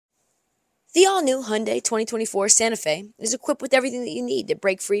The all-new Hyundai 2024 Santa Fe is equipped with everything that you need to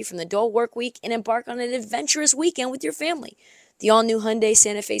break free from the dull work week and embark on an adventurous weekend with your family. The all-new Hyundai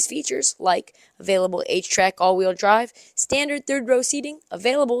Santa Fe's features, like available H-Track all-wheel drive, standard third-row seating,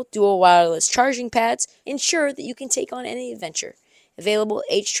 available dual wireless charging pads, ensure that you can take on any adventure. Available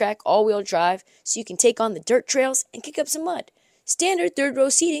H-Track all-wheel drive so you can take on the dirt trails and kick up some mud. Standard third-row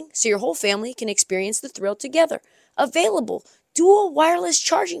seating so your whole family can experience the thrill together. Available dual wireless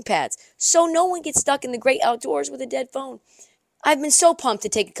charging pads so no one gets stuck in the great outdoors with a dead phone. I've been so pumped to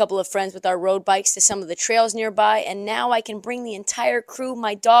take a couple of friends with our road bikes to some of the trails nearby, and now I can bring the entire crew,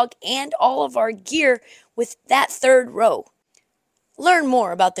 my dog, and all of our gear with that third row. Learn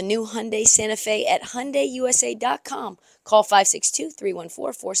more about the new Hyundai Santa Fe at HyundaiUSA.com. Call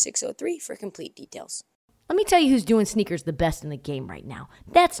 562-314-4603 for complete details. Let me tell you who's doing sneakers the best in the game right now.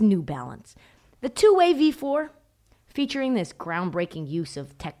 That's New Balance. The two-way V4, featuring this groundbreaking use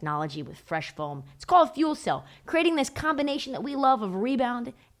of technology with fresh foam. It's called Fuel Cell, creating this combination that we love of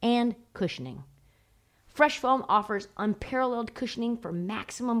rebound and cushioning. Fresh foam offers unparalleled cushioning for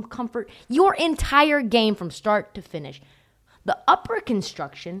maximum comfort your entire game from start to finish. The upper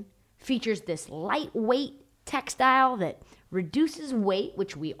construction features this lightweight textile that reduces weight,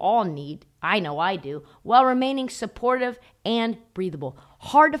 which we all need, I know I do, while remaining supportive and breathable.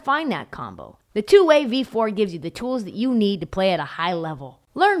 Hard to find that combo. The two-way V4 gives you the tools that you need to play at a high level.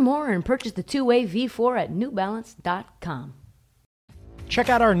 Learn more and purchase the two-way V4 at newbalance.com. Check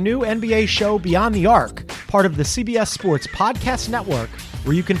out our new NBA show, Beyond the Arc, part of the CBS Sports Podcast Network,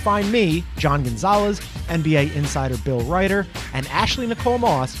 where you can find me, John Gonzalez, NBA insider Bill Ryder, and Ashley Nicole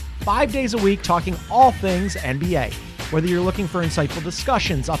Moss 5 days a week talking all things NBA. Whether you're looking for insightful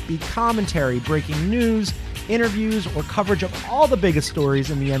discussions, upbeat commentary, breaking news, interviews, or coverage of all the biggest stories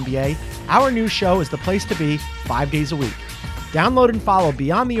in the NBA, our new show is the place to be 5 days a week. Download and follow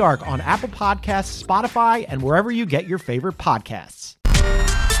Beyond the Arc on Apple Podcasts, Spotify, and wherever you get your favorite podcasts.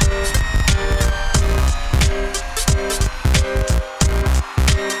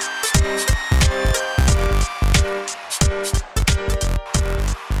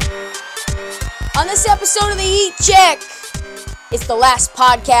 On this episode of the Heat Check, it's the last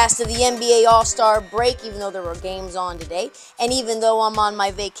podcast of the NBA All-Star break, even though there were games on today. And even though I'm on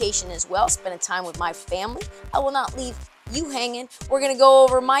my vacation as well, spending time with my family, I will not leave you hanging. We're going to go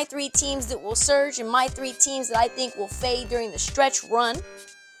over my 3 teams that will surge and my 3 teams that I think will fade during the stretch run.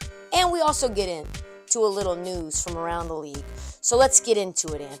 And we also get into a little news from around the league. So let's get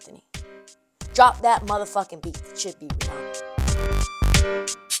into it, Anthony. Drop that motherfucking beat. It should be Rihanna.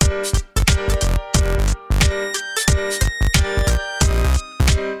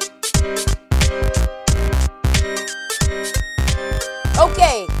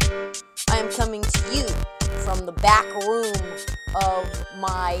 Okay, I am coming to you from the back room of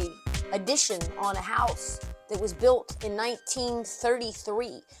my addition on a house that was built in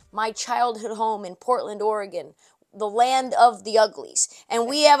 1933, my childhood home in Portland, Oregon, the land of the uglies. And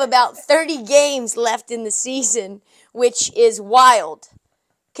we have about 30 games left in the season, which is wild,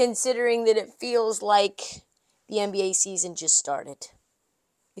 considering that it feels like the NBA season just started.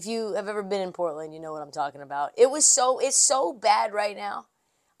 If you have ever been in Portland, you know what I'm talking about. It's so bad right now.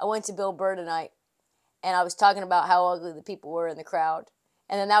 I went to Bill Burr tonight, and I was talking about how ugly the people were in the crowd.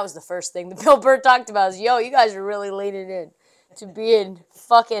 And then that was the first thing that Bill Burr talked about is, yo, you guys are really leaning in to being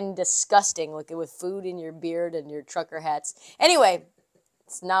fucking disgusting, looking with food in your beard and your trucker hats. Anyway,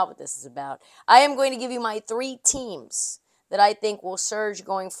 it's not what this is about. I am going to give you my 3 teams that I think will surge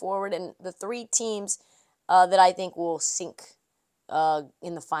going forward, and the 3 teams that I think will sink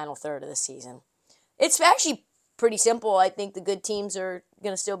in the final third of the season. It's actually pretty simple. I think the good teams are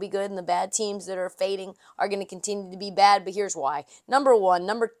going to still be good, and the bad teams that are fading are going to continue to be bad, but here's why. Number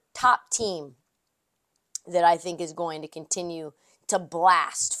top team that I think is going to continue to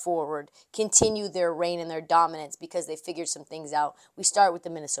blast forward, continue their reign and their dominance because they figured some things out. We start with the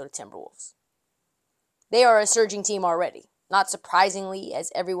Minnesota Timberwolves. They are a surging team already. Not surprisingly,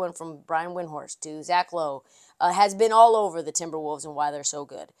 as everyone from Brian Windhorst to Zach Lowe has been all over the Timberwolves and why they're so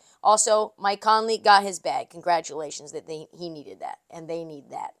good. Also, Mike Conley got his bag. Congratulations that he needed that, and they need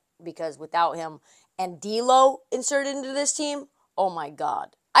that. Because without him and D'Lo inserted into this team, oh my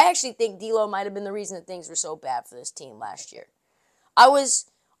God. I actually think D'Lo might have been the reason that things were so bad for this team last year. I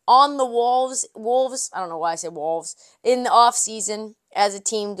was on the Wolves, I don't know why I said Wolves, in the offseason as a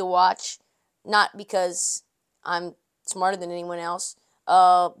team to watch. Not because I'm smarter than anyone else,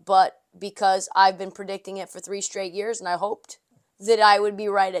 but because I've been predicting it for 3 straight years, and I hoped that I would be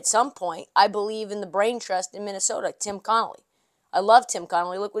right at some point. I believe in the brain trust in Minnesota, Tim Connolly. I love Tim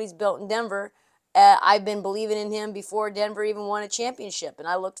Connolly. Look what he's built in Denver. I've been believing in him before Denver even won a championship, and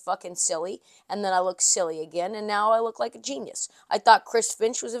I looked fucking silly, and then I looked silly again, and now I look like a genius. I thought Chris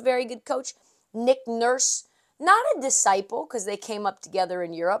Finch was a very good coach. Nick Nurse, not a disciple, because they came up together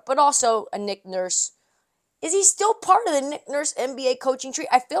in Europe, but also a Nick Nurse. Is he still part of the Nick Nurse NBA coaching tree?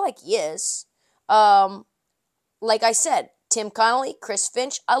 I feel like he is. Like I said, Tim Connolly, Chris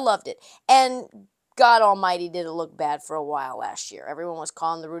Finch, I loved it. And God almighty, did it look bad for a while last year. Everyone was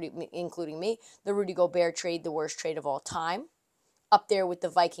calling the Rudy, including me, the Rudy Gobert trade the worst trade of all time. Up there with the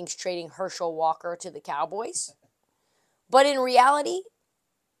Vikings trading Herschel Walker to the Cowboys. But in reality,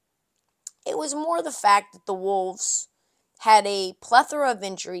 it was more the fact that the Wolves had a plethora of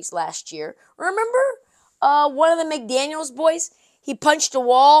injuries last year. Remember one of the McDaniels boys? He punched a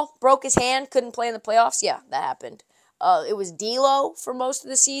wall, broke his hand, couldn't play in the playoffs. Yeah, that happened. It was D'Lo for most of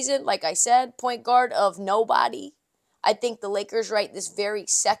the season. Like I said, point guard of nobody. I think the Lakers right this very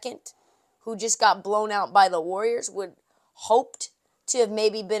second, who just got blown out by the Warriors, would hoped to have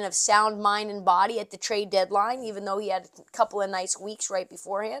maybe been of sound mind and body at the trade deadline, even though he had a couple of nice weeks right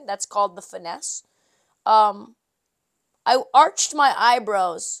beforehand. That's called the finesse. I arched my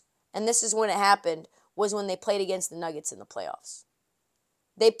eyebrows, and this is when it happened, was when they played against the Nuggets in the playoffs.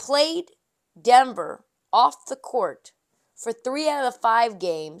 They played Denver off the court for 3 out of the 5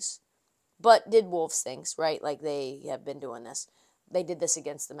 games, but did Wolves things, right? Like they have been doing this. They did this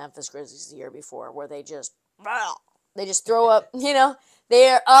against the Memphis Grizzlies the year before, where they just throw up,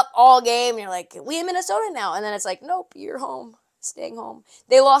 they're up all game, and you're like, we in Minnesota now. And then it's like, nope, you're home, staying home.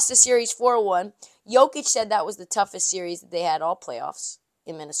 They lost the series 4-1. Jokic said that was the toughest series that they had all playoffs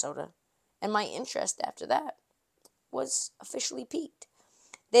in Minnesota. And my interest after that was officially peaked.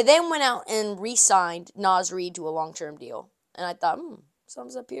 They then went out and re-signed Naz Reid to a long-term deal. And I thought,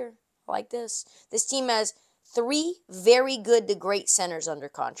 something's up here. I like this. This team has 3 very good to great centers under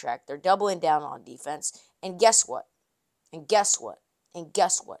contract. They're doubling down on defense. And guess what?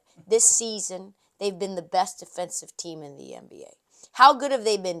 This season, they've been the best defensive team in the NBA. How good have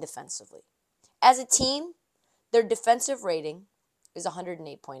they been defensively? As a team, their defensive rating is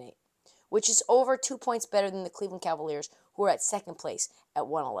 108.8. which is over 2 points better than the Cleveland Cavaliers, who are at second place at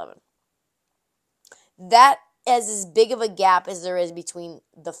 111. That is as big of a gap as there is between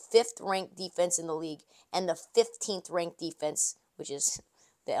the 5th-ranked defense in the league and the 15th-ranked defense, which is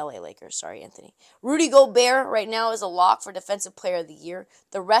the LA Lakers. Sorry, Anthony. Rudy Gobert right now is a lock for Defensive Player of the Year.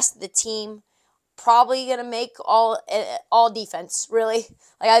 The rest of the team probably going to make all defense, really.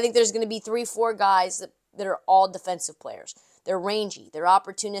 Like I think there's going to be 3-4 guys that are all defensive players. They're rangy. They're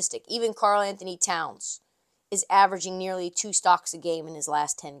opportunistic. Even Karl Anthony Towns is averaging nearly 2 stocks a game in his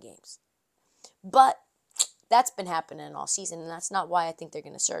last 10 games. But that's been happening all season, and that's not why I think they're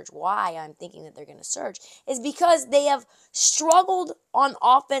going to surge. Why I'm thinking that they're going to surge is because they have struggled on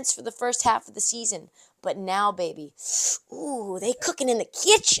offense for the first half of the season. But now, baby, they cooking in the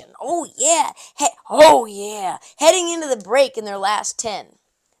kitchen. Oh, yeah. Heading into the break in their last 10.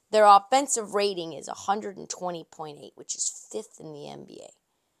 Their offensive rating is 120.8, which is 5th in the NBA.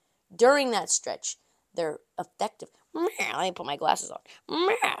 During that stretch, their effective, let me put my glasses on,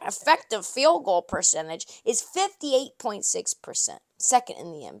 effective field goal percentage is 58.6%, 2nd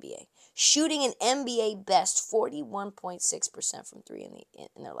in the NBA. Shooting an NBA best 41.6% from 3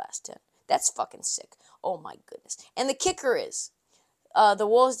 in their last 10. That's fucking sick. Oh my goodness. And the kicker is, the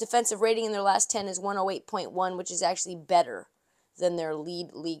Wolves' defensive rating in their last 10 is 108.1, which is actually better than their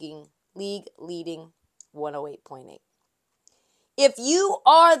league-leading 108.8. If you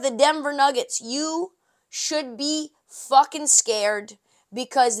are the Denver Nuggets, you should be fucking scared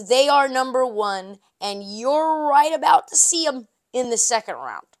because they are number 1 and you're right about to see them in the second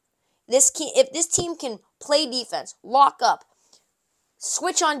round. If this team can play defense, lock up,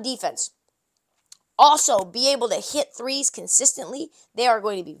 switch on defense, also be able to hit threes consistently, they are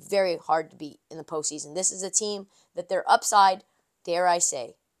going to be very hard to beat in the postseason. This is a team that their upside, dare I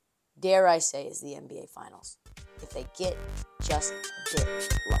say, is the NBA Finals. If they get just a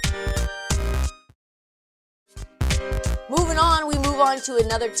bit lucky. Moving on, we move on to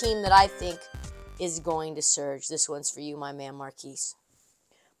another team that I think is going to surge. This one's for you, my man Marquise.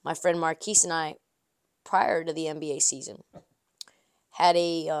 My friend Marquise and I, prior to the NBA season, had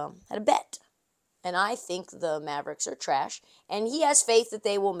a bet. And I think the Mavericks are trash. And he has faith that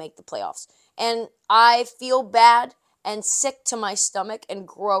they will make the playoffs. And I feel bad and sick to my stomach and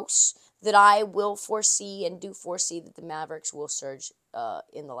gross that I will foresee and do foresee that the Mavericks will surge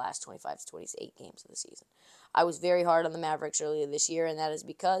in the last 25 to 28 games of the season. I was very hard on the Mavericks earlier this year, and that is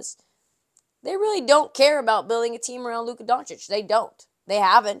because they really don't care about building a team around Luka Doncic. They don't. They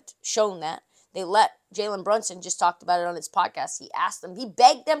haven't shown that. They let Jalen Brunson, just talked about it on his podcast, he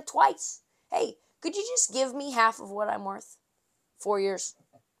begged them twice. Hey, could you just give me half of what I'm worth? 4 years,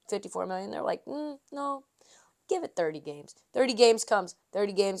 $54 million. They're like, no, give it 30 games. 30 games comes,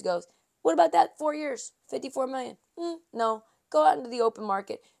 30 games goes. What about that 4 years, $54 million? No, go out into the open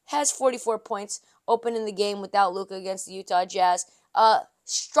market. Has 44 points, open in the game without Luka against the Utah Jazz.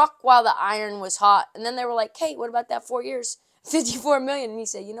 Struck while the iron was hot. And then they were like, hey, what about that 4 years, $54 million? And he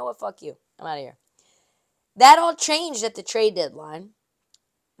said, you know what, fuck you. I'm out of here. That all changed at the trade deadline.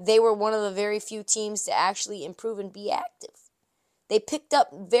 They were one of the very few teams to actually improve and be active. They picked up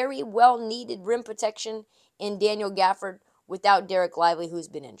very well-needed rim protection in Daniel Gafford without Derek Lively, who's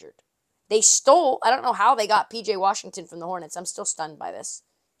been injured. They stole, I don't know how they got P.J. Washington from the Hornets. I'm still stunned by this.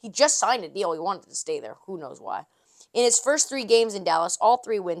 He just signed a deal. He wanted to stay there. Who knows why. In his first 3 games in Dallas, all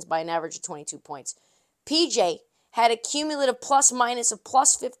 3 wins by an average of 22 points. P.J. had a cumulative plus-minus of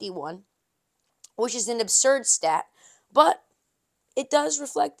plus 51, which is an absurd stat, but it does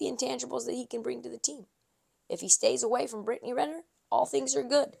reflect the intangibles that he can bring to the team. If he stays away from Brittany Renner, all things are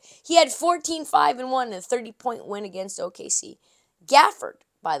good. He had 14-5-1 in a 30-point win against OKC. Gafford,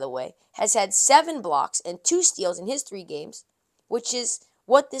 by the way, has had 7 blocks and 2 steals in his 3 games, which is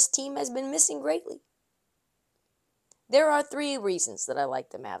what this team has been missing greatly. There are 3 reasons that I like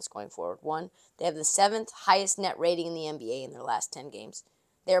the Mavs going forward. 1, they have the 7th highest net rating in the NBA in their last 10 games.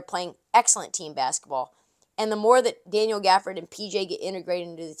 They are playing excellent team basketball. And the more that Daniel Gafford and PJ get integrated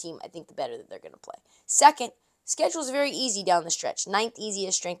into the team, I think the better that they're going to play. Second, schedule is very easy down the stretch. 9th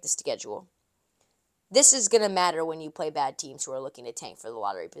easiest strength of schedule. This is going to matter when you play bad teams who are looking to tank for the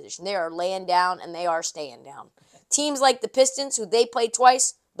lottery position. They are laying down and they are staying down. Teams like the Pistons, who they played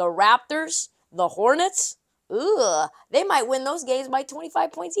twice, the Raptors, the Hornets, they might win those games by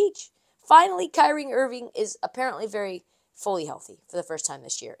 25 points each. Finally, Kyrie Irving is apparently very fully healthy for the first time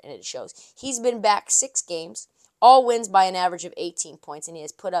this year, and it shows. He's been back 6 games, all wins by an average of 18 points, and he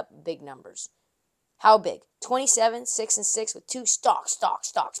has put up big numbers. How big? 27, 6-6 with 2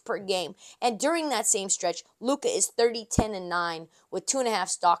 stocks per game. And during that same stretch, Luka is 30, 10, and 9 with 2.5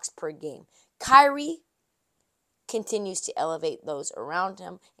 stocks per game. Kyrie continues to elevate those around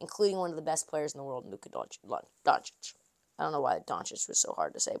him, including one of the best players in the world, Luka Doncic. I don't know why Doncic was so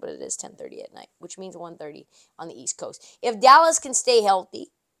hard to say, but it is 10:30 at night, which means 1:30 on the East Coast. If Dallas can stay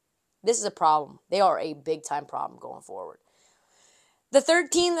healthy, this is a problem. They are a big-time problem going forward. The third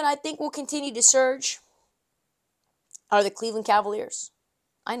team that I think will continue to surge are the Cleveland Cavaliers.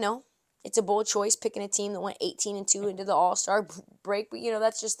 I know, it's a bold choice picking a team that went 18-2 into the All-Star break, but,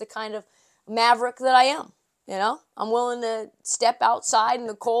 that's just the kind of maverick that I am. I'm willing to step outside in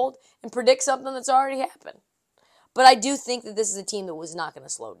the cold and predict something that's already happened. But I do think that this is a team that was not going to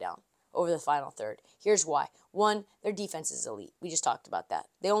slow down over the final third. Here's why. 1, their defense is elite. We just talked about that.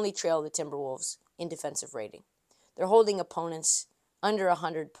 They only trail the Timberwolves in defensive rating. They're holding opponents under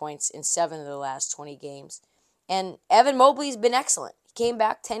 100 points in 7 of the last 20 games. And Evan Mobley's been excellent. He came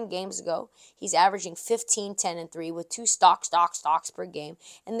back 10 games ago. He's averaging 15, 10, and 3 with 2 stocks per game.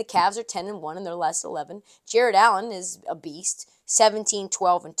 And the Cavs are 10-1 in their last 11. Jared Allen is a beast, 17,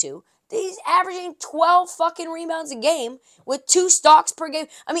 12, and 2. He's averaging 12 fucking rebounds a game with 2 stocks per game.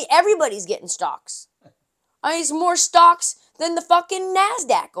 I mean, everybody's getting stocks. It's more stocks than the fucking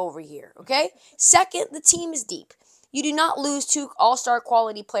NASDAQ over here, okay? Second, the team is deep. You do not lose 2 all-star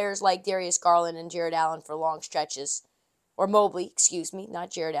quality players like Darius Garland and Jared Allen for long stretches. Or Mobley,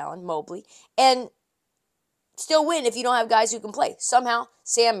 not Jared Allen, Mobley. And still win if you don't have guys who can play. Somehow,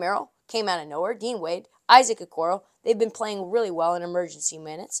 Sam Merrill came out of nowhere. Dean Wade, Isaac Okoro, they've been playing really well in emergency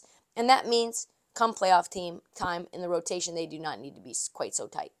minutes. And that means come playoff team time in the rotation, they do not need to be quite so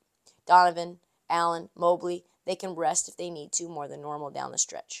tight. Donovan, Allen, Mobley, they can rest if they need to more than normal down the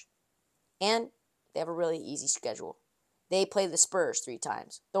stretch. And they have a really easy schedule. They play the Spurs 3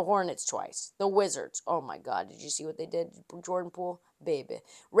 times, the Hornets twice, the Wizards. Oh my God, did you see what they did? Jordan Poole, baby.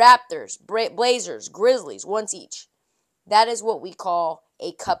 Raptors, Blazers, Grizzlies, once each. That is what we call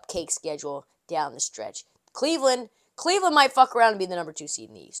a cupcake schedule down the stretch. Cleveland might fuck around and be the number 2 seed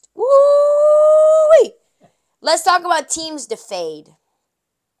in the East. Woo-wee! Let's talk about teams to fade.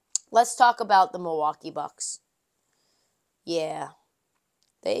 Let's talk about the Milwaukee Bucks. Yeah,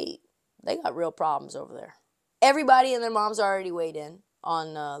 they got real problems over there. Everybody and their moms already weighed in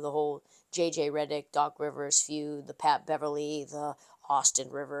on the whole J.J. Redick, Doc Rivers feud, the Pat Beverly, the Austin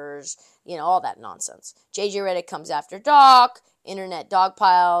Rivers, all that nonsense. J.J. Redick comes after Doc, internet dog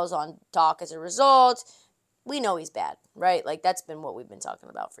piles on Doc as a result. We know he's bad, right? That's been what we've been talking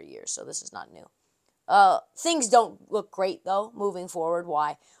about for years, so this is not new. Things don't look great, though, moving forward.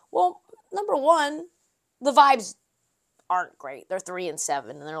 Why? Well, number 1, the vibes aren't great. They're 3-7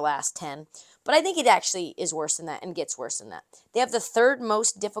 in their last 10. But I think it actually is worse than that and gets worse than that. They have the 3rd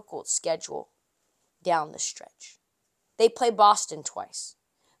most difficult schedule down the stretch. They play Boston twice,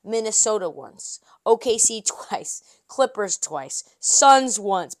 Minnesota once, OKC twice, Clippers twice, Suns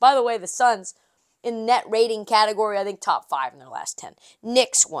once. By the way, the Suns in net rating category, I think top 5 in their last 10.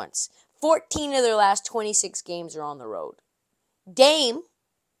 Knicks once. 14 of their last 26 games are on the road. Dame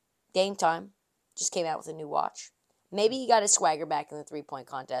time, just came out with a new watch. Maybe he got his swagger back in the three-point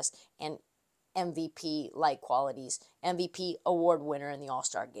contest and MVP-like qualities, MVP award winner in the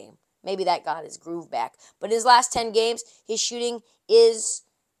All-Star game. Maybe that got his groove back. But his last 10 games, his shooting is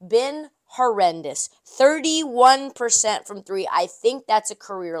been horrendous. 31% from 3. I think that's a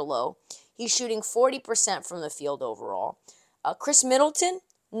career low. He's shooting 40% from the field overall. Chris Middleton,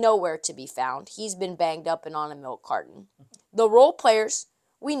 nowhere to be found. He's been banged up and on a milk carton. The role players,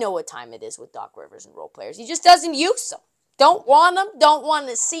 we know what time it is with Doc Rivers and role players. He just doesn't use them. Don't want them. Don't want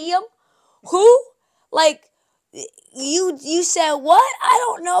to see them. Who? Like, you said what? I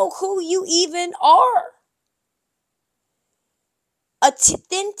don't know who you even are. A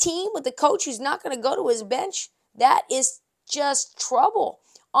thin team with a coach who's not going to go to his bench, that is just trouble.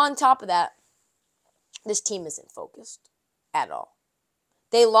 On top of that, this team isn't focused at all.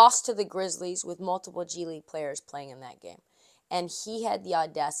 They lost to the Grizzlies with multiple G League players playing in that game. And he had the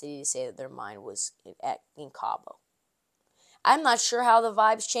audacity to say that their mind was in Cabo. I'm not sure how the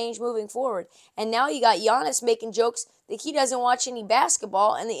vibes change moving forward. And now you got Giannis making jokes that he doesn't watch any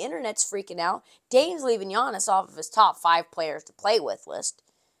basketball and the internet's freaking out. Dame's leaving Giannis off of his top 5 players to play with list.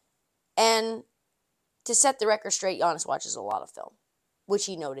 And to set the record straight, Giannis watches a lot of film, which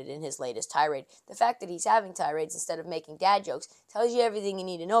he noted in his latest tirade. The fact that he's having tirades instead of making dad jokes tells you everything you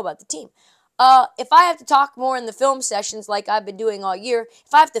need to know about the team. If I have to talk more in the film sessions like I've been doing all year,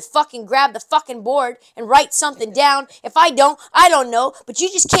 if I have to fucking grab the fucking board and write something down, if I don't know. But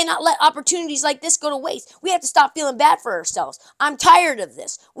you just cannot let opportunities like this go to waste. We have to stop feeling bad for ourselves. I'm tired of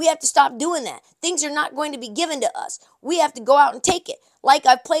this. We have to stop doing that. Things are not going to be given to us. We have to go out and take it. Like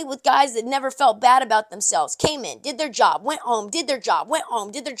I've played with guys that never felt bad about themselves. Came in, did their job, went home, did their job, went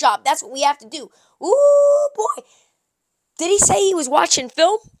home, did their job. That's what we have to do. Ooh, boy. Did he say he was watching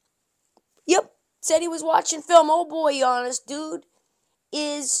film? Yep, said he was watching film. Oh boy, Giannis, dude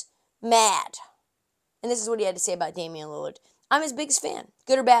is mad. And this is what he had to say about Damian Lillard. I'm his biggest fan,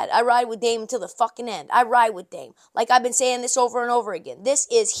 good or bad. I ride with Dame until the fucking end. I ride with Dame. Like I've been saying this over and over again. This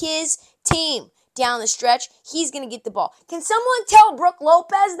is his team down the stretch. He's going to get the ball. Can someone tell Brooke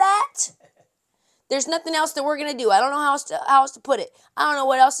Lopez that? There's nothing else that we're going to do. I don't know how else to put it. I don't know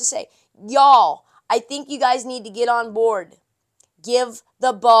what else to say. Y'all, I think you guys need to get on board. Give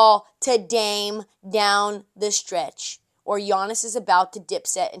the ball to Dame down the stretch, or Giannis is about to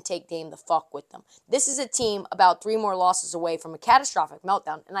dipset and take Dame the fuck with them. This is a team about 3 more losses away from a catastrophic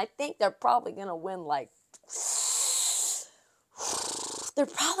meltdown, and I think they're probably going to win they're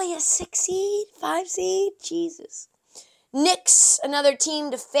probably a 6 seed, 5 seed. Jesus. Knicks, another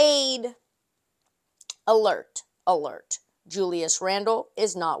team to fade. Alert. Julius Randle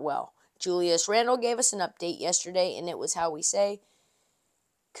is not well. Julius Randle gave us an update yesterday, and it was how we say,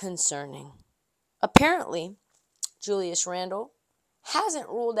 concerning. Apparently, Julius Randle hasn't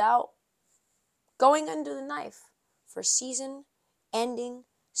ruled out going under the knife for season-ending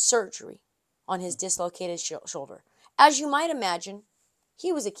surgery on his dislocated shoulder. As you might imagine,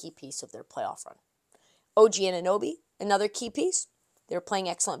 he was a key piece of their playoff run. OG Anunoby, another key piece. They were playing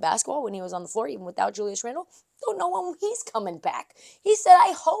excellent basketball when he was on the floor, even without Julius Randle. Don't know when he's coming back. He said,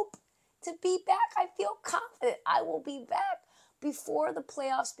 I hope to be back. I feel confident I will be back before the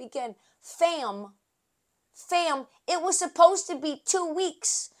playoffs begin. Fam, it was supposed to be 2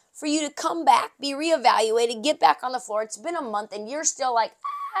 weeks for you to come back, be reevaluated, get back on the floor. It's been a month, and you're still like,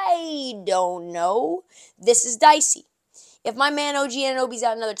 I don't know. This is dicey. If my man OG Anunoby's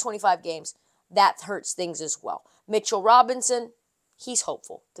out another 25 games, that hurts things as well. Mitchell Robinson, he's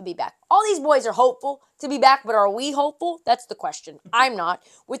hopeful to be back. All these boys are hopeful to be back, but are we hopeful? That's the question. I'm not.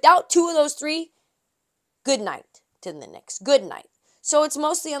 Without 2 of those 3, good night to the Knicks. Good night. So it's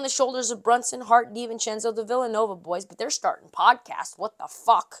mostly on the shoulders of Brunson, Hart, DiVincenzo, the Villanova boys, but they're starting podcasts. What the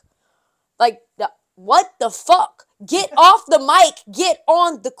fuck? What the fuck? Get off the mic. Get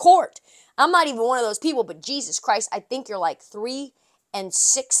on the court. I'm not even one of those people, but Jesus Christ, I think you're like 3-6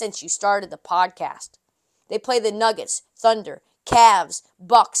 since you started the podcast. They play the Nuggets, Thunder, Cavs,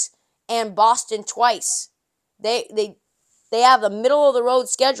 Bucks, and Boston twice. They have a middle of the road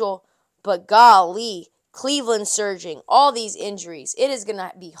schedule, but golly, Cleveland surging, all these injuries. It is going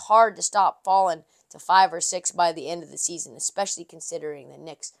to be hard to stop falling to 5 or 6 by the end of the season, especially considering the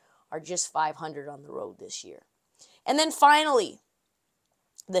Knicks are just 500 on the road this year. And then finally,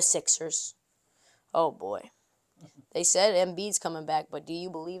 the Sixers. Oh boy. They said Embiid's coming back, but do you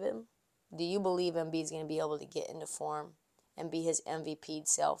believe him? Do you believe Embiid's going to be able to get into form and be his MVP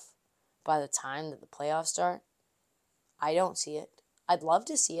self by the time that the playoffs start? I don't see it. I'd love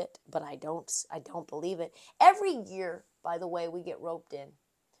to see it, but I don't believe it. Every year, by the way, we get roped in,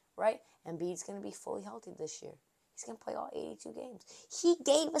 right? Embiid's going to be fully healthy this year. He's going to play all 82 games. He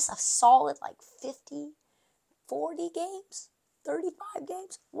gave us a solid 50, 40 games, 35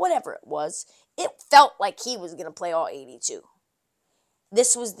 games, whatever it was. It felt like he was going to play all 82.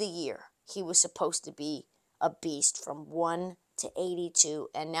 This was the year he was supposed to be a beast from 1 to 82,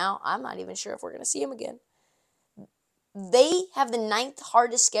 and now I'm not even sure if we're going to see him again. They have the 9th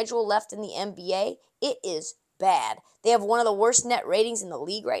hardest schedule left in the NBA. It is bad. They have one of the worst net ratings in the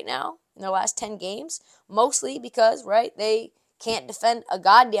league right now in their last 10 games, mostly because, right, they can't defend a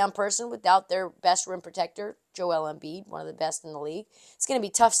goddamn person without their best rim protector, Joel Embiid, one of the best in the league. It's going to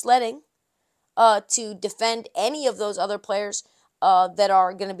be tough sledding to defend any of those other players that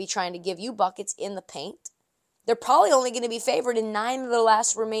are going to be trying to give you buckets in the paint. They're probably only going to be favored in 9 of the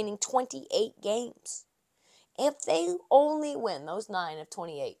last remaining 28 games. If they only win those 9 of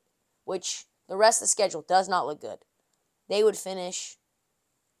 28, which the rest of the schedule does not look good, they would finish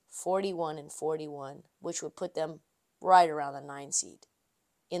 41-41, which would put them right around the 9 seed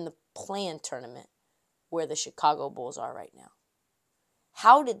in the play-in tournament where the Chicago Bulls are right now.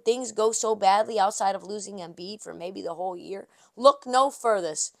 How did things go so badly outside of losing Embiid for maybe the whole year? Look no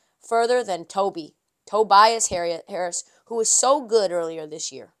further than Tobias Harris, who was so good earlier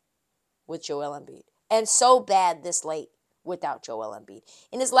this year with Joel Embiid. And so bad this late without Joel Embiid.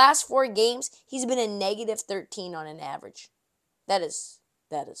 In his last 4 games, he's been a negative 13 on an average. That is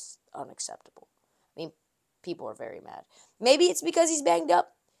unacceptable. I mean, people are very mad. Maybe it's because he's banged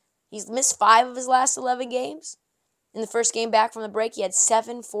up. He's missed 5 of his last 11 games. In the first game back from the break, he had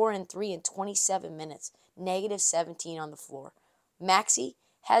 7, 4, and 3 in 27 minutes. Negative 17 on the floor. Maxey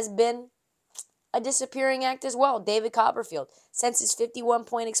has been a disappearing act as well. David Copperfield. Since his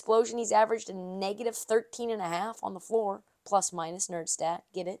 51-point explosion, he's averaged a negative 13.5 on the floor. Plus minus nerd stat.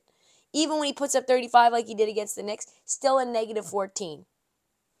 Get it? Even when he puts up 35 like he did against the Knicks, still a negative 14.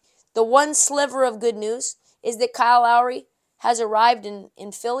 The one sliver of good news is that Kyle Lowry has arrived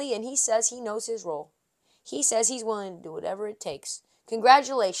in Philly, and he says he knows his role. He says he's willing to do whatever it takes.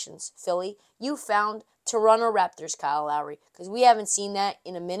 Congratulations, Philly. You found Toronto Raptors Kyle Lowry, because we haven't seen that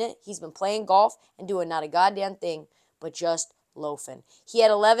in a minute. He's been playing golf and doing not a goddamn thing, but just loafing. He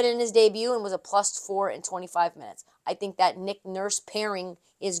had 11 in his debut and was a +4 in 25 minutes. I think that Nick Nurse pairing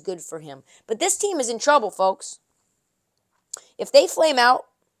is good for him. But this team is in trouble, folks. If they flame out,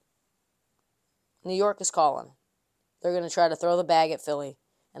 New York is calling. They're going to try to throw the bag at Philly,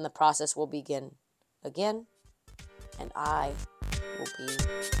 and the process will begin again, and I will be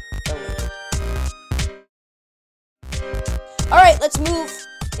the leader. All right, let's move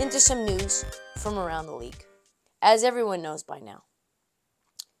into some news from around the league. As everyone knows by now,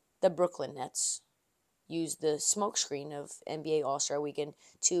 the Brooklyn Nets used the smokescreen of NBA All-Star Weekend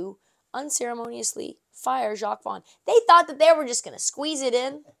to unceremoniously fire Jacque Vaughn. They thought that they were just going to squeeze it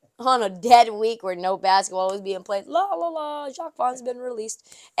in on a dead week where no basketball was being played. La, la, la, Jacque Vaughn's been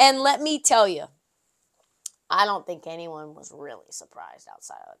released. And let me tell you, I don't think anyone was really surprised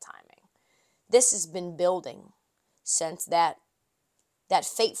outside of the timing. This has been building since that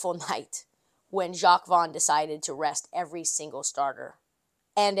fateful night when Jacque Vaughn decided to rest every single starter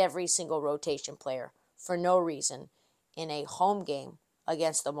and every single rotation player for no reason in a home game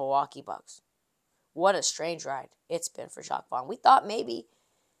against the Milwaukee Bucks. What a strange ride it's been for Jacque Vaughn. We thought maybe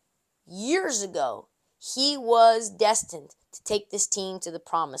years ago he was destined to take this team to the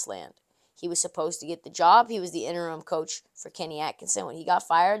promised land. He was supposed to get the job. He was the interim coach for Kenny Atkinson. When he got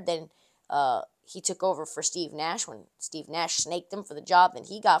fired, then he took over for Steve Nash. When Steve Nash snaked him for the job, then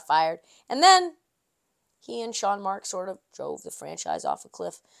he got fired. And then he and Sean Marks sort of drove the franchise off a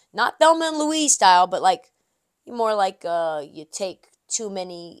cliff. Not Thelma and Louise style, but more like you take too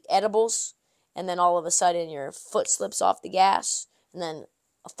many edibles, and then all of a sudden your foot slips off the gas, and then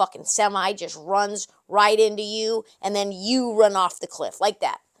a fucking semi just runs right into you, and then you run off the cliff like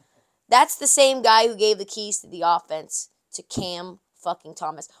that. That's the same guy who gave the keys to the offense to Cam fucking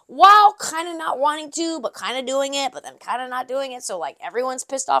Thomas, while kind of not wanting to, but kind of doing it, but then kind of not doing it. So, everyone's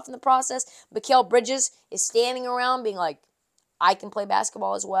pissed off in the process. Mikal Bridges is standing around being like, I can play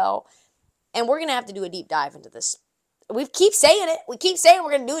basketball as well. And we're going to have to do a deep dive into this. We keep saying it. We keep saying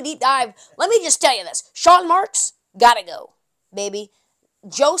we're going to do a deep dive. Let me just tell you this. Sean Marks, gotta go, baby.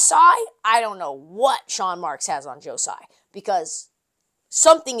 Joe Tsai, I don't know what Sean Marks has on Joe Tsai, because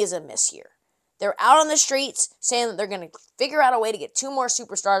something is amiss here. They're out on the streets saying that they're going to figure out a way to get 2 more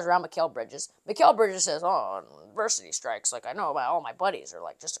superstars around Mikal Bridges. Mikal Bridges says, oh, adversity strikes. Like, I know about all my buddies are,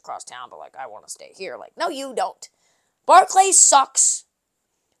 like, just across town, but, like, I want to stay here. Like, no, you don't. Barclays sucks.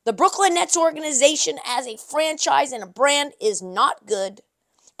 The Brooklyn Nets organization as a franchise and a brand is not good.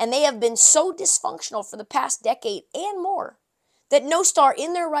 And they have been so dysfunctional for the past decade and more that no star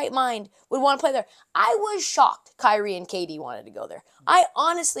in their right mind would want to play there. I was shocked Kyrie and KD wanted to go there. I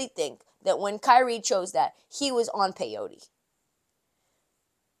honestly think that when Kyrie chose that, he was on peyote.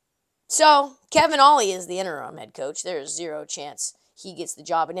 So, Kevin Ollie is the interim head coach. There's zero chance he gets the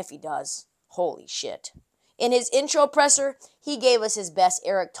job, and if he does, holy shit. In his intro presser, he gave us his best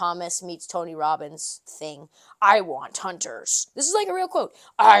Eric Thomas meets Tony Robbins thing. I want hunters. This is like a real quote.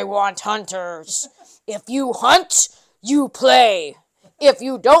 I want hunters. If you hunt, you play. If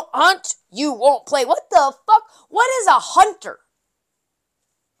you don't hunt, you won't play. What the fuck? What is a hunter?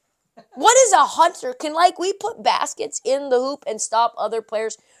 What is a hunter? Can, like, we put baskets in the hoop and stop other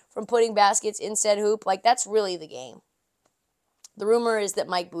players from putting baskets in said hoop? Like, that's really the game. The rumor is that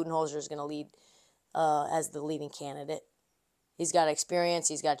Mike Budenholzer is going to lead as the leading candidate. He's got experience.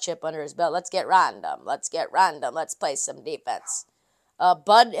 He's got a chip under his belt. Let's get random. Let's play some defense.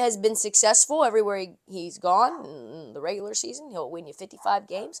 Bud has been successful everywhere he's gone in the regular season. He'll win you 55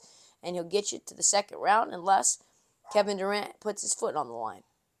 games, and he'll get you to the second round unless Kevin Durant puts his foot on the line.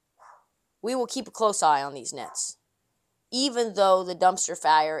 We will keep a close eye on these Nets. Even though the dumpster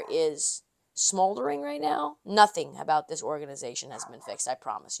fire is smoldering right now, nothing about this organization has been fixed, I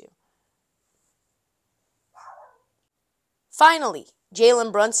promise you. Finally,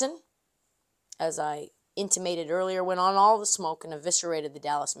 Jalen Brunson, as I intimated earlier, went on all the smoke and eviscerated the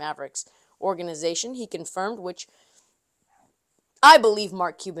Dallas Mavericks organization. He confirmed, which I believe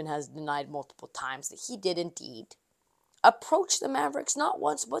Mark Cuban has denied multiple times, that he did indeed approach the Mavericks not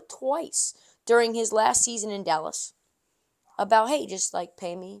once but twice during his last season in Dallas about, hey, just like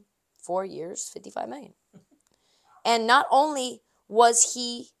pay me 4 years, $55 million. And not only was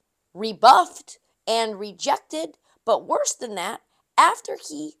he rebuffed and rejected, but worse than that, after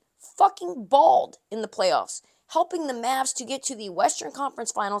he fucking balled in the playoffs, helping the Mavs to get to the Western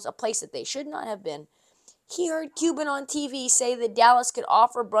Conference Finals, a place that they should not have been, he heard Cuban on TV say that Dallas could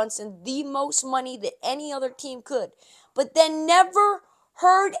offer Brunson the most money that any other team could, but then never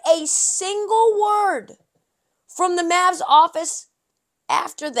heard a single word from the Mavs office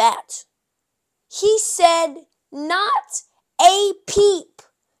after that. He said, not a peep.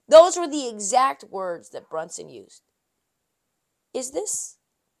 Those were the exact words that Brunson used. Is this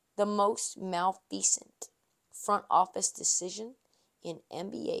the most malfeasant front office decision in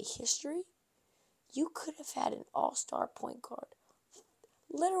NBA history? You could have had an all-star point guard,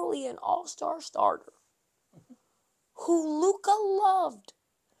 literally an all-star starter, who Luka loved,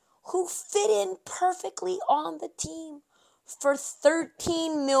 who fit in perfectly on the team for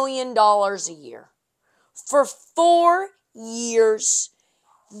 $13 million a year. For 4 years.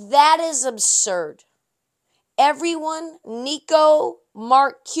 That is absurd. Everyone, Nico,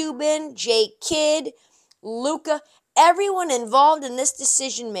 Mark Cuban, Jay Kidd, Luka, everyone involved in this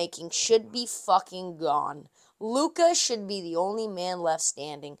decision-making should be fucking gone. Luka should be the only man left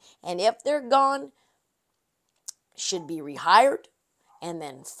standing. And if they're gone, should be rehired and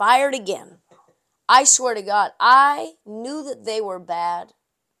then fired again. I swear to God, I knew that they were bad,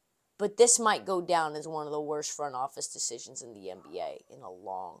 but this might go down as one of the worst front office decisions in the NBA in a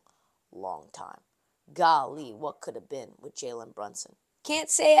long, long time. Golly, what could have been with Jalen Brunson? Can't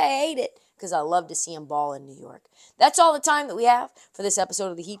say I hate it, because I love to see him ball in New York. That's all the time that we have for this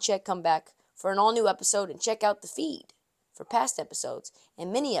episode of the Heat Check. Come back for an all-new episode and check out the feed for past episodes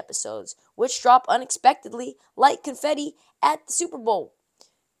and mini episodes, which drop unexpectedly like confetti at the Super Bowl.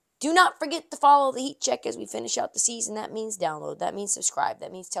 Do not forget to follow the Heat Check as we finish out the season. That means download. That means subscribe.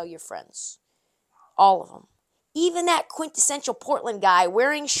 That means tell your friends. All of them. Even that quintessential Portland guy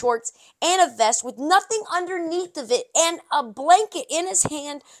wearing shorts and a vest with nothing underneath of it and a blanket in his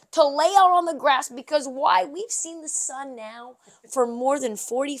hand to lay out on the grass because why? We've seen the sun now for more than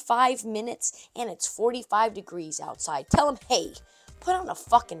 45 minutes and it's 45 degrees outside. Tell him, hey, put on a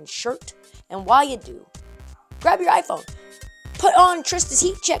fucking shirt, and while you do, grab your iPhone, put on Trista's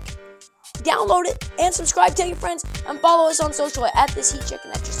Heat Check, download it, and subscribe. Tell your friends, and follow us on social at This Heat Check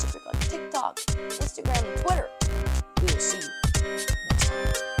and at Trista Frick on TikTok, Instagram, and Twitter.